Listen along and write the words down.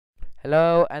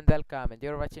Hello and welcome, and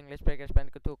you're watching Let's Play Crash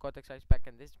Bandicoot 2 Cortex Strikes Back.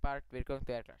 In this part, we're going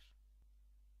to air crash.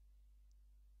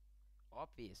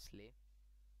 Obviously.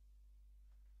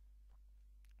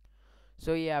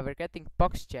 So yeah, we're getting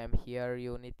box gem here.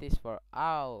 You need this for...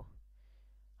 Ow!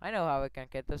 I know how we can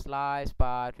get those lives,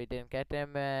 but we didn't get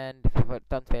them, and if we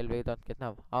don't fail, we don't get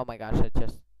them. Oh my gosh, I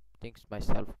just jinxed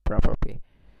myself properly.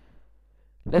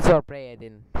 Let's all pray I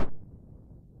didn't.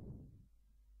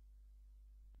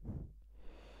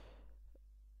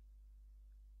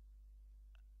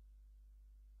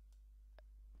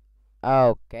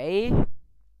 Okay.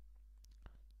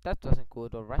 That wasn't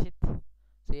good, or was it? So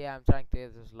yeah, I'm trying to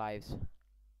get those lives.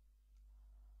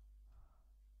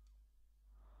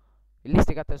 At least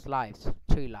I got those lives.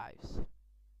 3 lives.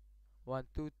 1,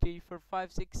 2, 3, 4,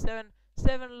 5, 6, 7.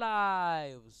 7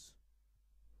 lives.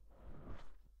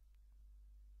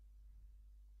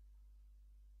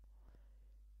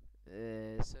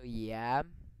 So yeah.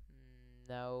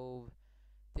 Now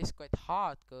this is quite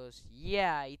hard because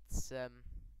yeah, it's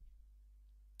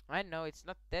I know it's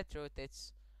not death route,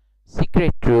 it's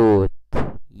secret route.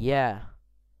 Yeah,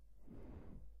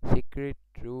 secret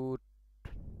route.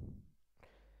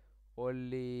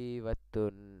 Only what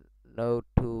to know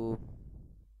to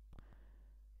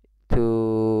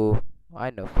I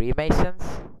know Freemasons.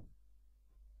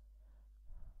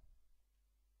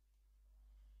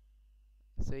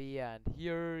 So yeah, and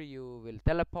here you will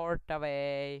teleport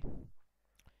away.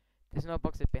 There's no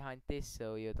boxes behind this,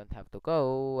 so you don't have to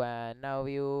go. And now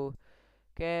you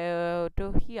go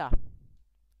to here.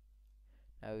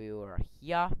 Now you are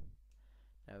here.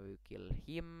 Now you kill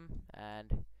him,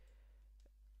 and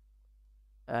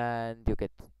you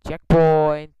get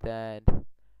checkpoint. And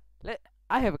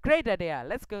I have a great idea.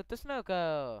 Let's go to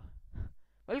Snowco.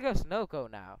 We'll go Snowco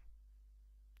now.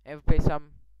 And play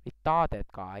some retarded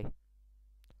guy.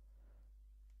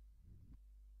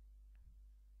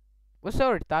 We're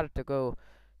so retarded to go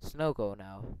Snowco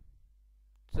now.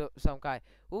 So some guy.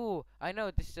 Ooh, I know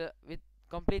this. We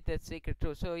completed secret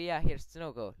too. So yeah, here's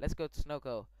Snowco. Let's go to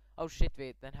Snowco. Oh shit,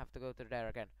 we then have to go to there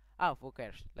again. Oh, who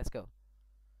cares? Let's go.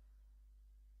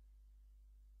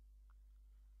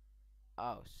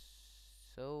 Oh,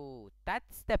 so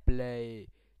that's the play.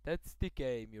 That's the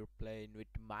game you're playing with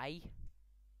my.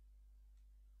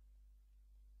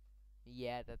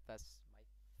 Yeah, that was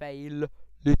my fail.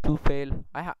 Little fail.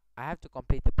 I have to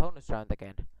complete the bonus round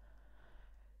again.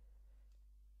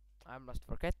 I must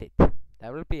forget it.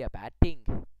 That will be a bad thing.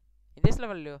 In this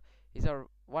level, is our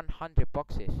 100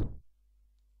 boxes.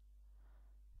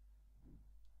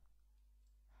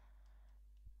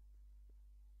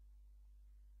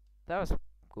 That was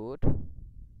good.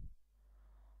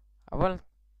 I will.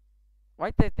 Why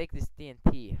did I take this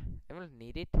TNT? I will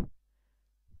need it.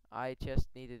 I just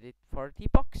needed it for the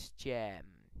box gem.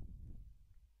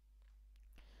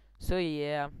 So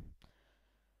yeah,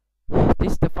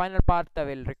 this is the final part I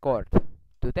will record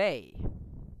today.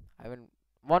 I will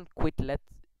won't quit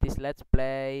this let's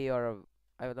play, or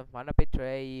I don't wanna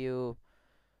betray you.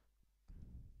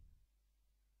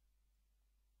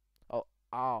 Oh,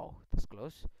 ow, that's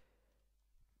close.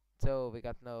 So we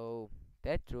got no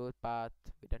dead root, but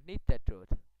we don't need dead root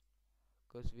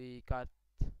because we got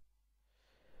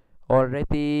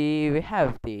already. We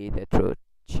have the dead root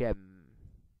gem.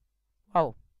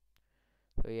 Wow.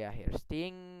 So yeah, here's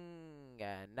Sting,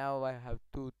 and now I have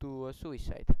to do a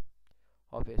suicide,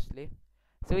 obviously.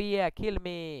 So yeah, kill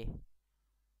me.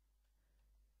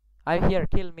 I'm here,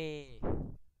 kill me.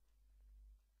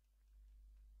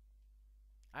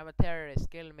 I'm a terrorist,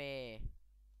 kill me.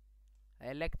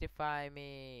 Electrify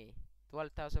me.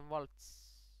 12,000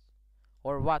 volts.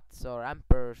 Or watts, or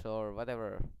amperes, or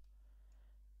whatever.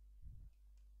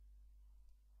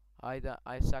 I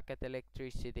suck at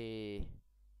electricity.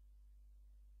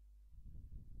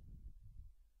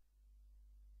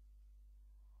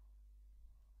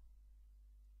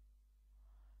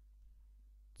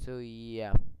 So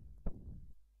yeah.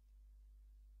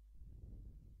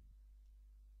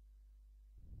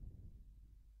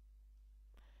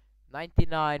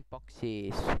 99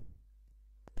 boxes.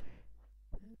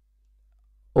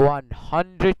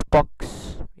 100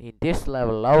 bucks in this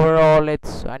level. Overall,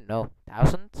 it's, I don't know,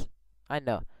 thousands? I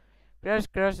know. Crash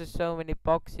has so many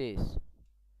boxes.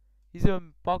 He's a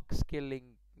box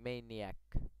killing maniac.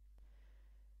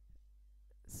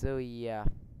 So yeah.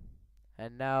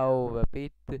 And now a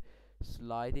bit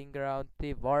sliding around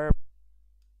the warp.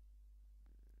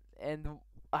 And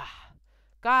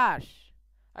gosh,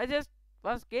 I just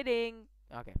was kidding.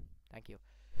 Okay, thank you.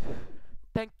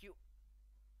 Thank you.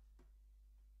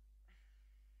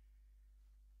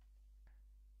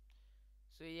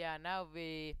 So yeah, now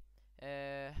we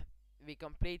we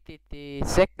completed the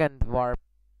second warp.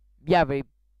 Yeah,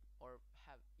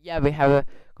 we have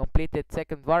completed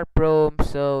second warp room.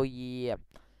 So yeah,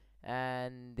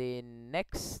 and the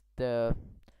next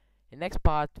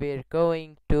part we're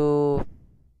going to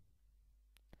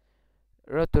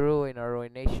Road to Ruin or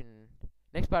Ruination.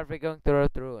 Next part we're going to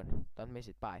Road to Ruin. Don't miss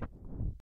it. Bye.